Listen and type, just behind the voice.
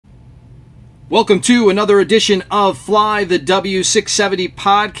Welcome to another edition of Fly the W670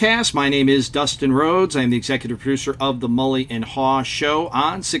 podcast. My name is Dustin Rhodes. I am the executive producer of the Mully and Haw Show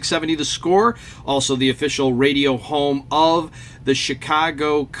on 670 The Score, also the official radio home of the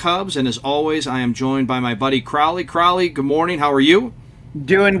Chicago Cubs. And as always, I am joined by my buddy Crowley. Crowley, good morning. How are you?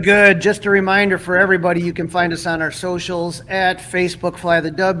 Doing good. Just a reminder for everybody, you can find us on our socials at Facebook, Fly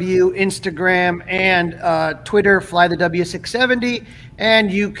the W, Instagram, and Twitter, Fly the W670. And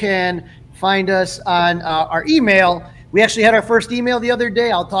you can find us on our email. We actually had our first email the other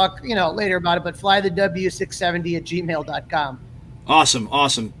day. I'll talk later about it, but flythew670@gmail.com.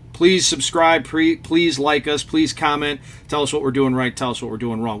 Awesome. Please subscribe. Please like us. Please comment. Tell us what we're doing right. Tell us what we're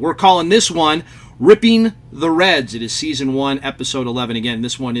doing wrong. We're calling this one Ripping the Reds. It is Season 1, Episode 11. Again,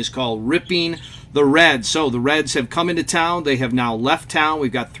 this one is called Ripping the Reds. So the Reds have come into town. They have now left town.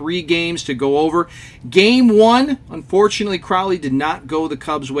 We've got 3 games to go over. Game 1, unfortunately, Crowley did not go the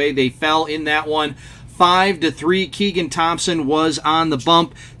Cubs' way. They fell in that one 5-3. Keegan Thompson was on the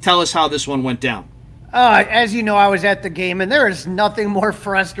bump. Tell us how this one went down. As you know, I was at the game, and there is nothing more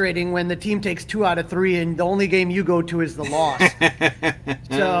frustrating when the team takes 2 out of 3, and the only game you go to is the loss.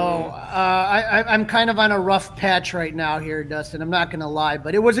 So I'm kind of on a rough patch right now here, Dustin. I'm not going to lie,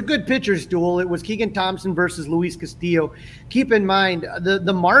 but it was a good pitcher's duel. It was Keegan Thompson versus Luis Castillo. Keep in mind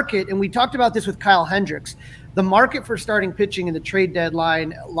the market, and we talked about this with Kyle Hendricks, the market for starting pitching in the trade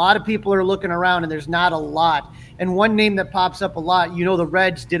deadline, a lot of people are looking around, and there's not a lot. And one name that pops up a lot, the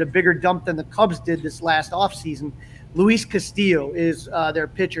Reds did a bigger dump than the Cubs did this last offseason. Luis Castillo is their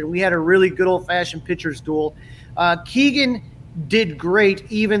pitcher. We had a really good old-fashioned pitcher's duel. Keegan did great,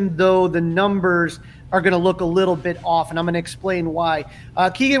 even though the numbers are going to look a little bit off, and I'm going to explain why.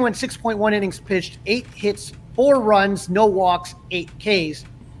 Keegan went 6.1 innings pitched, 8 hits, 4 runs, no walks, 8 Ks.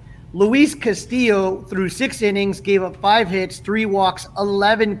 Luis Castillo, through 6 innings, gave up 5 hits, 3 walks,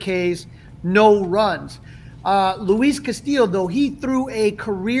 11 Ks, no runs. Luis Castillo, though, he threw a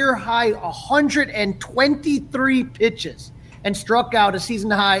career-high 123 pitches and struck out a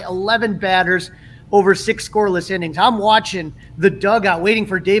season-high 11 batters over 6 scoreless innings. I'm watching the dugout waiting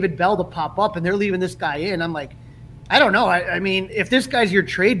for David Bell to pop up, and they're leaving this guy in. I'm like, I don't know. I mean, if this guy's your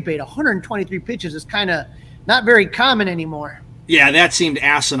trade bait, 123 pitches is kind of not very common anymore. Yeah, that seemed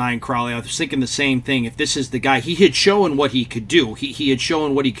asinine, Crowley. I was thinking the same thing. If this is the guy, he had shown what he could do. He had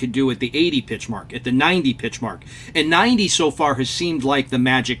shown what he could do at the 80 pitch mark, at the 90 pitch mark. And 90 so far has seemed like the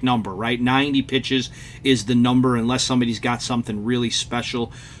magic number, right? 90 pitches is the number unless somebody's got something really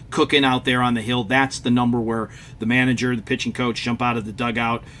special cooking out there on the hill. That's the number where the manager, the pitching coach jump out of the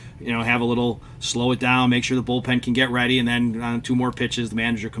dugout, have a little, slow it down, make sure the bullpen can get ready, and then on 2 more pitches, the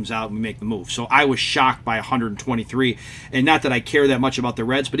manager comes out and we make the move. So I was shocked by 123, and not that I care that much about the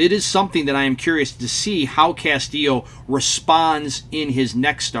Reds, but it is something that I am curious to see how Castillo responds in his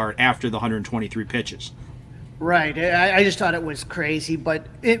next start after the 123 pitches. Right. I just thought it was crazy, but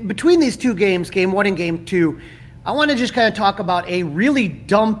between these 2 games, Game 1 and Game 2, I want to just kind of talk about a really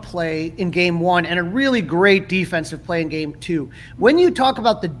dumb play in Game 1 and a really great defensive play in Game 2. When you talk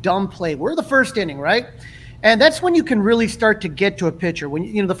about the dumb play, we're the first inning, right? And that's when you can really start to get to a pitcher.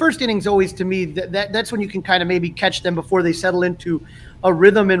 When the first inning's always, to me, that's when you can kind of maybe catch them before they settle into a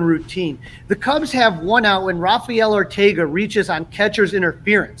rhythm and routine. The Cubs have 1 out when Rafael Ortega reaches on catcher's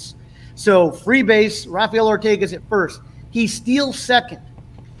interference. So free base, Rafael Ortega's at first. He steals second.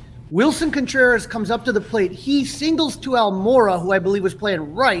 Wilson Contreras comes up to the plate. He singles to Almora, who I believe was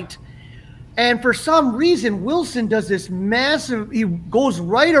playing right. And for some reason, Wilson does this massive, he goes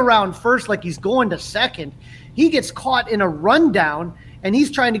right around first like he's going to second. He gets caught in a rundown, and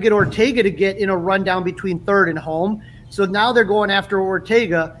he's trying to get Ortega to get in a rundown between third and home. So now they're going after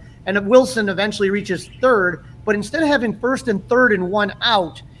Ortega, and Wilson eventually reaches third. But instead of having first and third and 1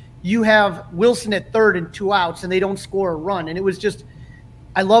 out, you have Wilson at third and 2 outs, and they don't score a run. And it was just,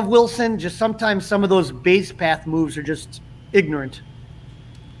 I love Wilson, just sometimes some of those base path moves are just ignorant.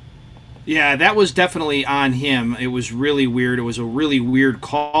 Yeah, that was definitely on him. It was really weird. It was a really weird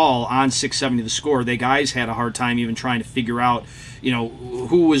call on 670 The Score. The guys had a hard time even trying to figure out,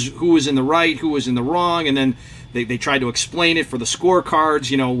 who was in the right, who was in the wrong, and then they tried to explain it for the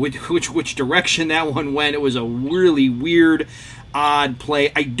scorecards, which direction that one went. It was a really weird, odd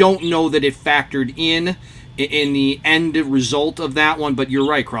play. I don't know that it factored in the end result of that one, but you're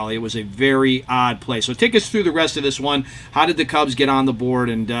right, Crowley. It was a very odd play. So take us through the rest of this one. How did the Cubs get on the board,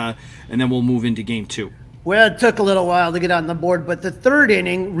 and then we'll move into Game 2. Well, it took a little while to get on the board, but the 3rd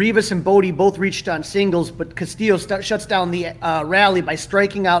inning, Rivas and Bodie both reached on singles, but Castillo shuts down the rally by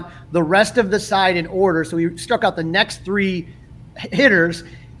striking out the rest of the side in order. So he struck out the next 3 hitters,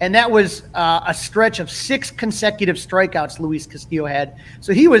 and that was a stretch of 6 consecutive strikeouts Luis Castillo had.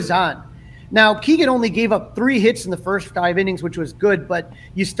 So he was on. Now, Keegan only gave up 3 hits in the first 5 innings, which was good, but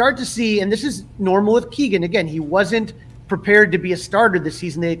you start to see, and this is normal with Keegan, again, he wasn't prepared to be a starter this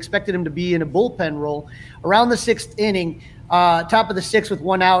season. They expected him to be in a bullpen role. Around the 6th inning, top of the 6th with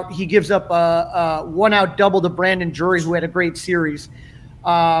 1 out, he gives up a 1-out double to Brandon Drury, who had a great series.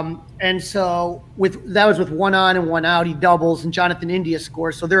 And so that was with 1 on and 1 out, he doubles, and Jonathan India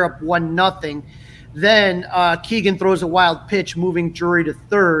scores, so they're up 1-0. Then Keegan throws a wild pitch, moving Drury to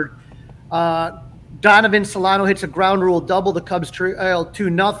third. Donovan Solano hits a ground rule double. The Cubs trail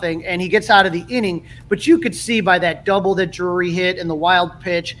 2-0, and he gets out of the inning. But you could see by that double that Drury hit and the wild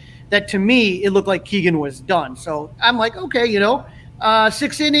pitch that, to me, it looked like Keegan was done. So I'm like, okay,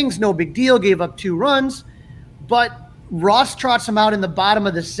 6 innings, no big deal. Gave up 2 runs, but Ross trots him out in the bottom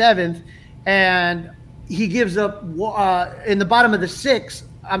of the 7th, and he gives up in the bottom of the 6th.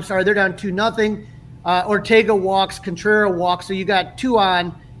 I'm sorry, they're down 2-0. Ortega walks, Contreras walks, so you got 2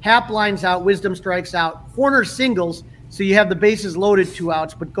 on. Happ lines out, Wisdom strikes out. Horner singles, so you have the bases loaded, 2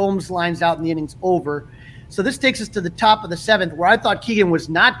 outs, but Gomes lines out and the inning's over. So this takes us to the top of the 7th, where I thought Keegan was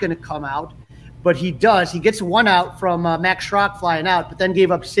not going to come out, but he does. He gets 1 out from Max Schrock flying out, but then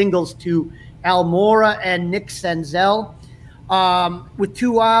gave up singles to Almora and Nick Senzel. With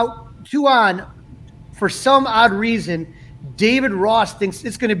 2 on, for some odd reason, David Ross thinks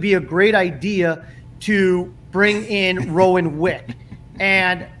it's going to be a great idea to bring in Rowan Wick.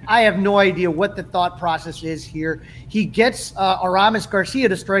 And I have no idea what the thought process is here. He gets Aramis Garcia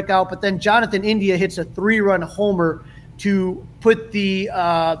to strike out, but then Jonathan India hits a 3-run homer to put the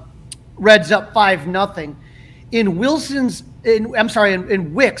Reds up 5-0. In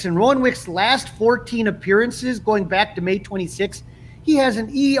Rowan Wick's last 14 appearances going back to May 26, he has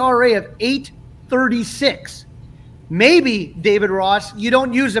an ERA of 8.36. Maybe, David Ross, you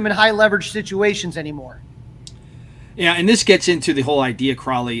don't use him in high leverage situations anymore. Yeah, and this gets into the whole idea,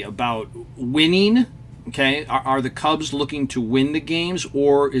 Crawley, about winning. Okay, are the Cubs looking to win the games,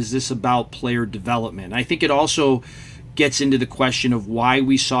 or is this about player development? I think it also gets into the question of why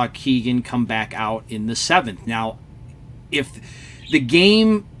we saw Keegan come back out in the 7th. Now, if the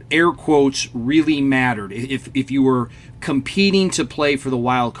game, air quotes, really mattered, if you were competing to play for the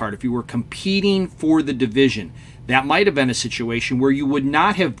wild card, if you were competing for the division, that might have been a situation where you would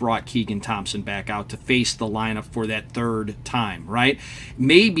not have brought Keegan Thompson back out to face the lineup for that 3rd time, right?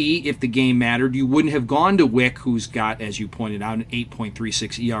 Maybe if the game mattered, you wouldn't have gone to Wick, who's got, as you pointed out, an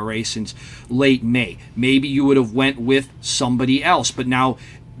 8.36 ERA since late May. Maybe you would have went with somebody else, but now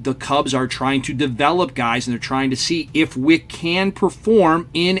the Cubs are trying to develop guys, and they're trying to see if Wick can perform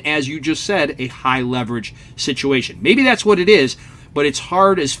in, as you just said, a high leverage situation. Maybe that's what it is, but it's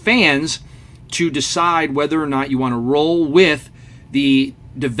hard as fans to decide whether or not you want to roll with the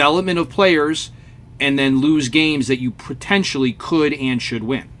development of players and then lose games that you potentially could and should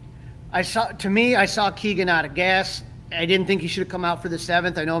win. I saw Keegan out of gas. I didn't think he should have come out for the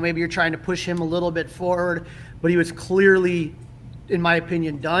 7th. I know maybe you're trying to push him a little bit forward, but he was clearly, in my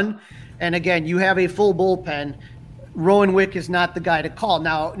opinion, done. And again, you have a full bullpen. Rowan Wick is not the guy to call.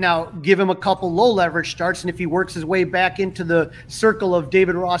 Now give him a couple low leverage starts, and if he works his way back into the circle of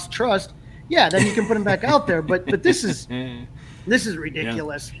David Ross trust, yeah, then you can put him back out there. But this is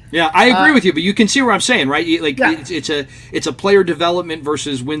ridiculous. Yeah, I agree with you, but you can see what I'm saying, right? It's a player development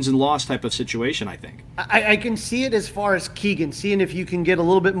versus wins and loss type of situation, I think. I can see it as far as Keegan, seeing if you can get a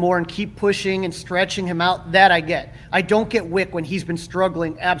little bit more and keep pushing and stretching him out. That I get. I don't get Wick when he's been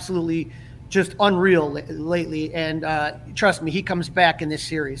struggling absolutely just unreal lately. And trust me, he comes back in this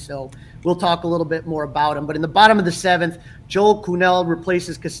series. So we'll talk a little bit more about him. But in the bottom of the 7th, Joel Cunell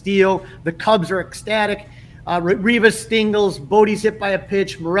replaces Castillo. The Cubs are ecstatic. Rivas stingles. Bodie's hit by a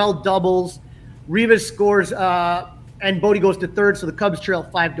pitch. Morel doubles. Rivas scores, and Bodie goes to third. So the Cubs trail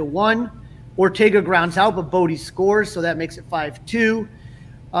 5-1. Ortega grounds out, but Bodie scores. So that makes it 5-2.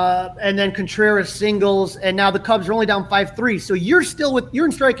 And then Contreras singles, and now the Cubs are only down 5-3. So you're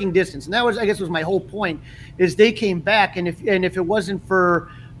in striking distance, and that was, I guess, was my whole point. Is they came back, and if it wasn't for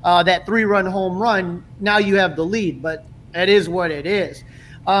that 3-run home run, now you have the lead. But that is what it is.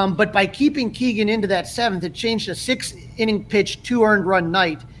 But by keeping Keegan into that 7th, it changed a 6-inning pitch, 2 earned run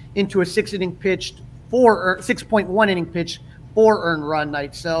night into a 6-inning pitched 6.1 inning pitch, 4 earned run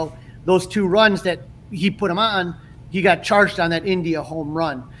night. So those 2 runs that he put him on, he got charged on that India home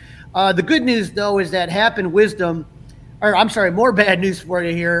run. The good news, though, is that more bad news for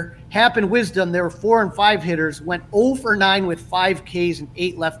you here. Happ and Wisdom, there were 4 and 5 hitters, went 0 for 9 with 5 Ks and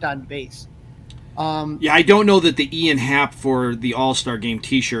 8 left on base. I don't know that the Ian Happ for the All-Star Game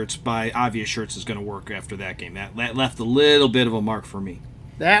T-shirts by Obvious Shirts is going to work after that game. That left a little bit of a mark for me.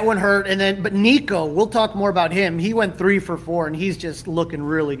 That one hurt. But Nico, we'll talk more about him. He went 3 for 4, and he's just looking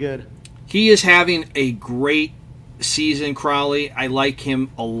really good. He is having a great season, Crowley. I like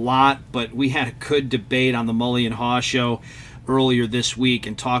him a lot, but we had a good debate on the Mully and Haw show earlier this week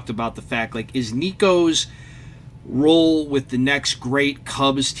and talked about the fact, like, is Nico's role with the next great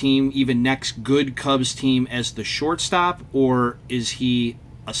Cubs team, even next good Cubs team, as the shortstop, or is he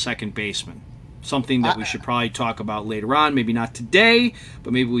a second baseman? Something that we should probably talk about later on. Maybe not today,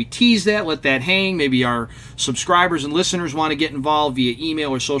 but maybe we tease that, let that hang. Maybe our subscribers and listeners want to get involved via email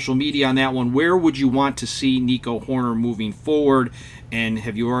or social media on that one. Where would you want to see Nico Hoerner moving forward? And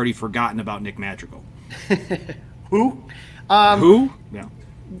have you already forgotten about Nick Madrigal? Who? Who? Yeah.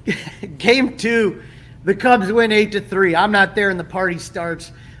 Game 2, the Cubs win 8-3. I'm not there, and the party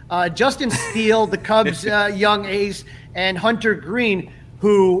starts. Justin Steele, the Cubs' young ace, and Hunter Green,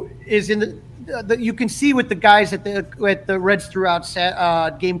 who is in the you can see with the guys at the Reds throughout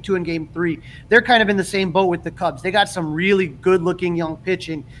game 2 and game 3, they're kind of in the same boat with the Cubs. They got some really good-looking young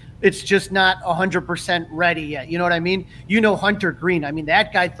pitching. It's just not 100% ready yet. You know what I mean? You know Hunter Green. I mean,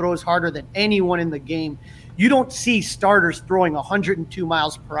 that guy throws harder than anyone in the game. You don't see starters throwing 102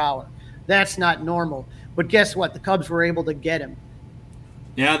 miles per hour. That's not normal. But guess what? The Cubs were able to get him.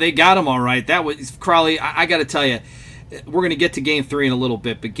 Yeah, they got him all right. That was, Crowley, I got to tell you, we're going to get to game 3 in a little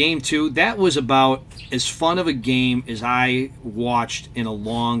bit, but game 2, that was about as fun of a game as I watched in a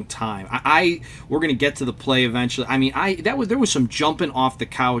long time. We're going to get to the play eventually. I mean, there was some jumping off the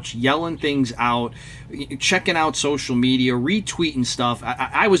couch, yelling things out, checking out social media, retweeting stuff.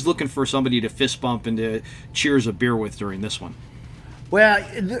 I was looking for somebody to fist bump and to cheers a beer with during this one. Well,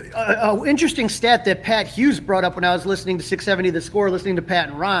 an interesting stat that Pat Hughes brought up when I was listening to 670 The Score, listening to Pat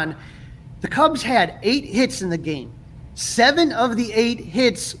and Ron, the Cubs had 8 hits in the game. 7 of the 8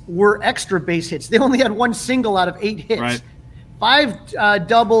 hits were extra base hits. They only had 1 single out of 8 hits. Right. 5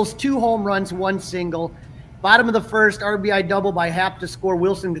 doubles, 2 home runs, 1 single. Bottom of the first, RBI double by Happ to score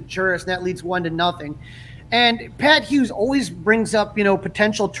Wilson Contreras, and that leads 1-0. And Pat Hughes always brings up,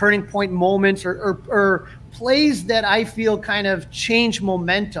 potential turning point moments or plays that I feel kind of change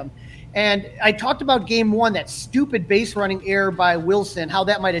momentum. And I talked about game 1, that stupid base running error by Wilson, how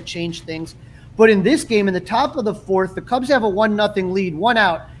that might have changed things. But in this game, in the top of the 4th, the Cubs have a 1-0 lead, 1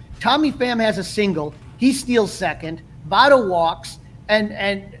 out. Tommy Pham has a single. He steals second. Votto walks.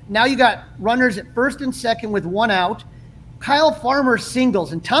 And now you got runners at first and second with 1 out. Kyle Farmer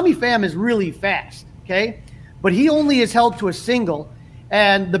singles. And Tommy Pham is really fast, okay? But he only is held to a single.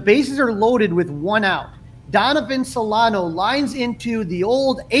 And the bases are loaded with 1 out. Donovan Solano lines into the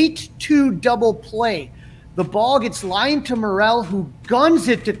old 8-2 double play. The ball gets lined to Morel, who guns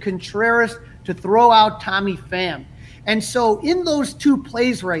it to Contreras to throw out Tommy Pham. And so in those 2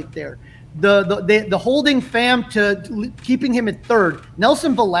 plays right there, the holding Pham to keeping him at third,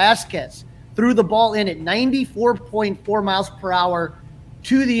 Nelson Velasquez threw the ball in at 94.4 miles per hour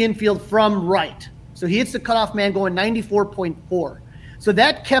to the infield from right. So he hits the cutoff man going 94.4. So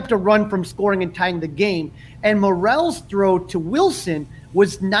that kept a run from scoring and tying the game. And Morel's throw to Wilson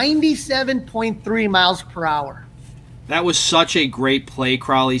was 97.3 miles per hour. That was such a great play,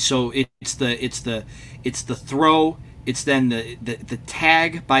 Crowley. So it's the throw, it's then the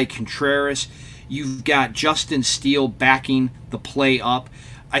tag by Contreras. You've got Justin Steele backing the play up.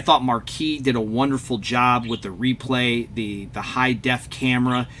 I thought Marquis did a wonderful job with the replay, the high def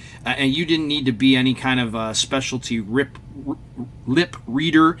camera, and you didn't need to be any kind of specialty lip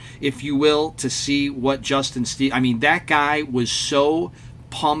reader, if you will, to see what Justin Steele. I mean, that guy was so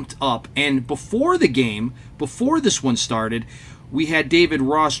pumped up. And before the game, before this one started, we had David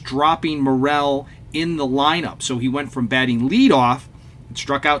Ross dropping Morel in the lineup. So he went from batting leadoff,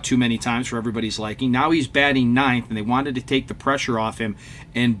 struck out too many times for everybody's liking. Now he's batting ninth, and they wanted to take the pressure off him.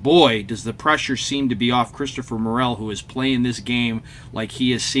 And boy, does the pressure seem to be off Christopher Morel, who is playing this game like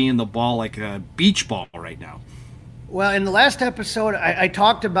he is seeing the ball like a beach ball right now. Well, in the last episode, I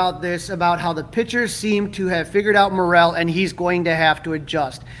talked about this, about how the pitchers seem to have figured out Morel, and he's going to have to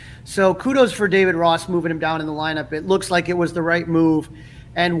adjust. So kudos for David Ross moving him down in the lineup. It looks like it was the right move.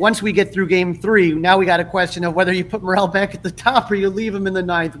 And once we get through game 3, now we got a question of whether you put Morel back at the top or you leave him in the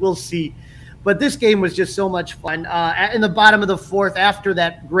 9th. We'll see. But this game was just so much fun. In the bottom of the 4th, after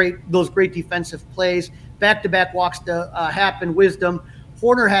those great defensive plays, back-to-back walks to Happ and Wisdom.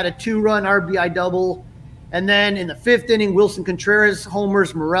 Hoerner had a 2-run RBI double. And then in the 5th inning, Wilson Contreras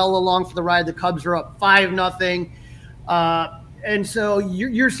homers Morel along for the ride. The Cubs are up 5-0. And so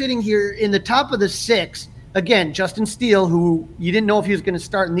you're sitting here in the top of the 6th. Again, Justin Steele, who you didn't know if he was going to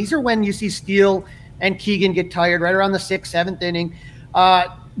start. And these are when you see Steele and Keegan get tired, right around the 6th, 7th inning.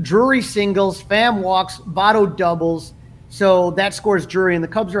 Drury singles, Pham walks, Votto doubles. So that scores Drury, and the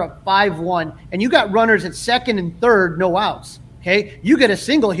Cubs are up 5-1. And you got runners at second and third, no outs. Okay, you get a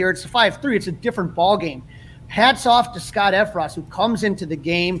single here, it's a 5-3. It's a different ball game. Hats off to Scott Effross, who comes into the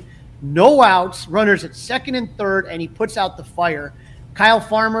game, no outs, runners at second and third, and he puts out the fire. Kyle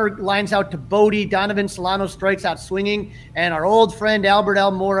Farmer lines out to Bodie. Donovan Solano strikes out swinging, and our old friend Albert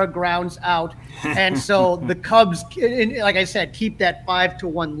Almora grounds out. And so the Cubs, like I said, keep that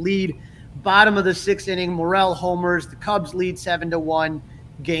 5-1 lead. Bottom of the sixth inning, Morel homers. The Cubs lead 7-1.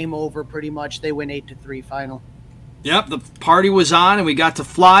 Game over pretty much. They win 8-3 final. Yep, the party was on, and we got to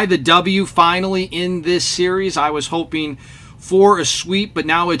fly the W finally in this series. I was hoping for a sweep, but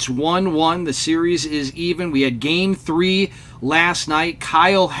now it's 1-1. The series is even. We had Game 3 last night.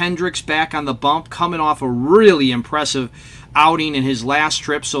 Kyle Hendricks back on the bump, coming off a really impressive outing in his last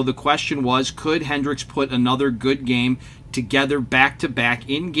trip. So the question was, could Hendricks put another good game together back-to-back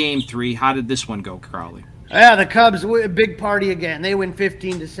in Game 3? How did this one go, Crowley? Yeah, the Cubs, big party again. They win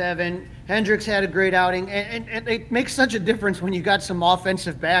 15-7. Hendricks had a great outing, and it makes such a difference when you got some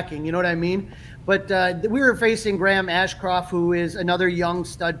offensive backing, you know what I mean? But we were facing Graham Ashcroft, who is another young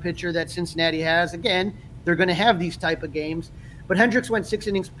stud pitcher that Cincinnati has. Again, they're going to have these type of games. But Hendricks went 6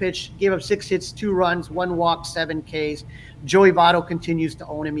 innings pitched, gave up 6 hits, 2 runs, 1 walk, 7 Ks. Joey Votto continues to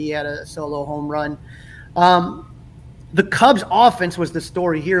own him. He had a solo home run. The Cubs' offense was the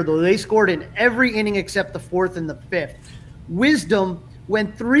story here, though. They scored in every inning except the 4th and the 5th. Wisdom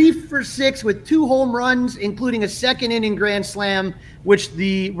went 3 for 6 with 2 home runs, including a second-inning grand slam, which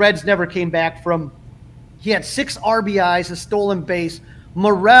the Reds never came back from. He had 6 RBIs, a stolen base.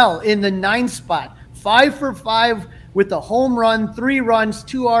 Morel in the 9th spot, 5 for 5 with a home run, 3 runs,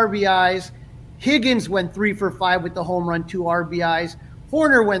 2 RBIs. Higgins went 3 for 5 with the home run, 2 RBIs.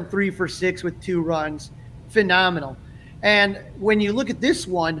 Horner went 3 for 6 with 2 runs. Phenomenal. And when you look at this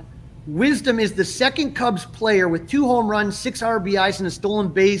one, Wisdom is the second Cubs player with 2 home runs, 6 RBIs, and a stolen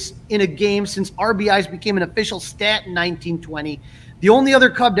base in a game since RBIs became an official stat in 1920. The only other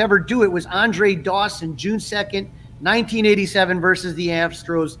Cub to ever do it was Andre Dawson, June 2nd, 1987 versus the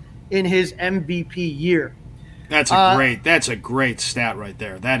Astros in his MVP year. That's a great stat right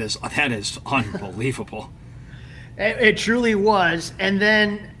there. That is unbelievable. It truly was. And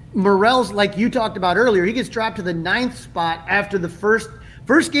then Morel's, like you talked about earlier, he gets dropped to the 9th spot after the first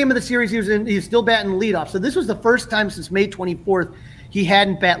game of the series. He was still batting leadoff. So this was the first time since May 24th he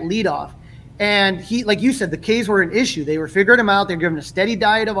hadn't bat leadoff. And he, like you said, the Ks were an issue. They were figuring him out. They're giving a steady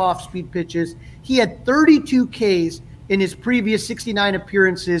diet of off-speed pitches. He had 32 Ks in his previous 69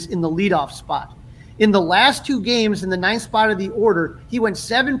 appearances in the leadoff spot. In the last 2 games in the 9th spot of the order, he went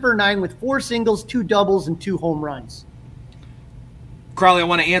 7 for 9 with 4 singles, 2 doubles, and 2 home runs. Crowley, I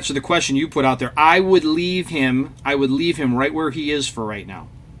want to answer the question you put out there. I would leave him right where he is for right now.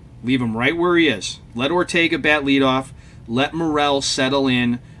 Leave him right where he is. Let Ortega bat leadoff. Let Morel settle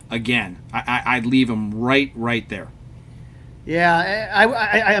in again. I'd leave him right there.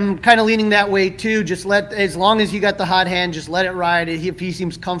 Yeah, I'm kind of leaning that way too. Just as long as you got the hot hand, just let it ride if he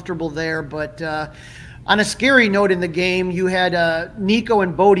seems comfortable there. But on a scary note in the game, you had Nico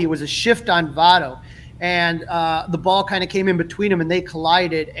and Bodie. It was a shift on Votto. And the ball kind of came in between them, and they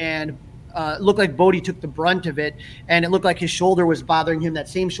collided, and it looked like Bodie took the brunt of it, and it looked like his shoulder was bothering him, that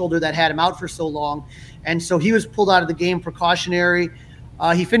same shoulder that had him out for so long. And so he was pulled out of the game precautionary.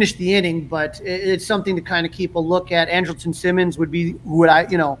 He finished the inning, but it's something to kind of keep a look at. Andrelton Simmons would be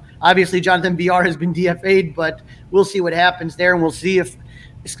obviously Jonathan VR has been DFA'd, but we'll see what happens there, and we'll see if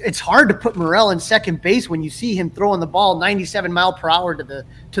it's hard to put Morel in second base when you see him throwing the ball 97 mile per hour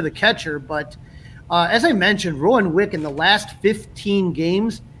to the catcher, but as I mentioned, Rowan Wick in the last 15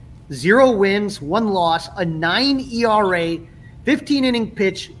 games, 0 wins, 1 loss, a 9 ERA, 15 inning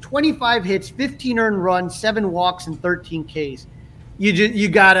pitch, 25 hits, 15 earned runs, 7 walks, and 13 Ks. You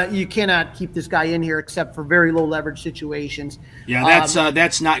cannot keep this guy in here except for very low leverage situations. Yeah,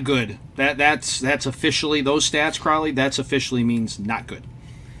 that's not good. That's officially those stats, Crowley. That's officially means not good.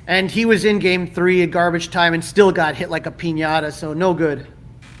 And he was in Game 3 at garbage time and still got hit like a piñata, so no good.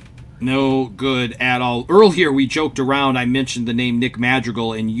 No good at all. Earlier, we joked around. I mentioned the name Nick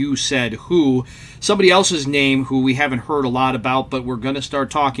Madrigal, and you said who. Somebody else's name who we haven't heard a lot about, but we're going to start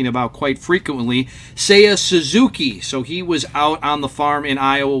talking about quite frequently, Seiya Suzuki. So he was out on the farm in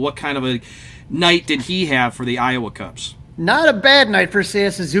Iowa. What kind of a night did he have for the Iowa Cubs? Not a bad night for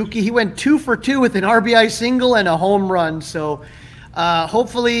Seiya Suzuki. He went 2 for 2 with an RBI single and a home run. So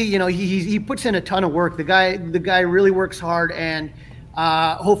hopefully, he puts in a ton of work. The guy really works hard, and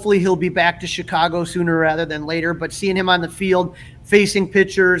hopefully he'll be back to Chicago sooner rather than later. But seeing him on the field, facing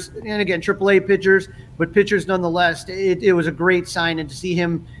pitchers, and again, AAA pitchers, but pitchers nonetheless, it was a great sign. And to see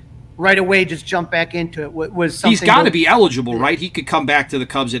him right away just jump back into it was something. He's got to be eligible, right? He could come back to the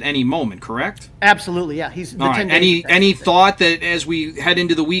Cubs at any moment, correct? Absolutely, yeah. He's the all right. Any thought that as we head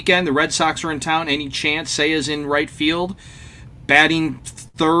into the weekend, the Red Sox are in town? Any chance Seiya's in right field, batting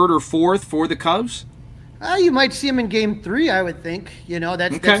third or fourth for the Cubs? You might see him in Game 3, I would think.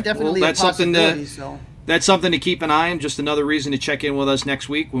 That's definitely a possibility. That's something to keep an eye on. Just another reason to check in with us next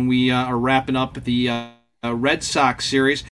week when we are wrapping up the Red Sox series.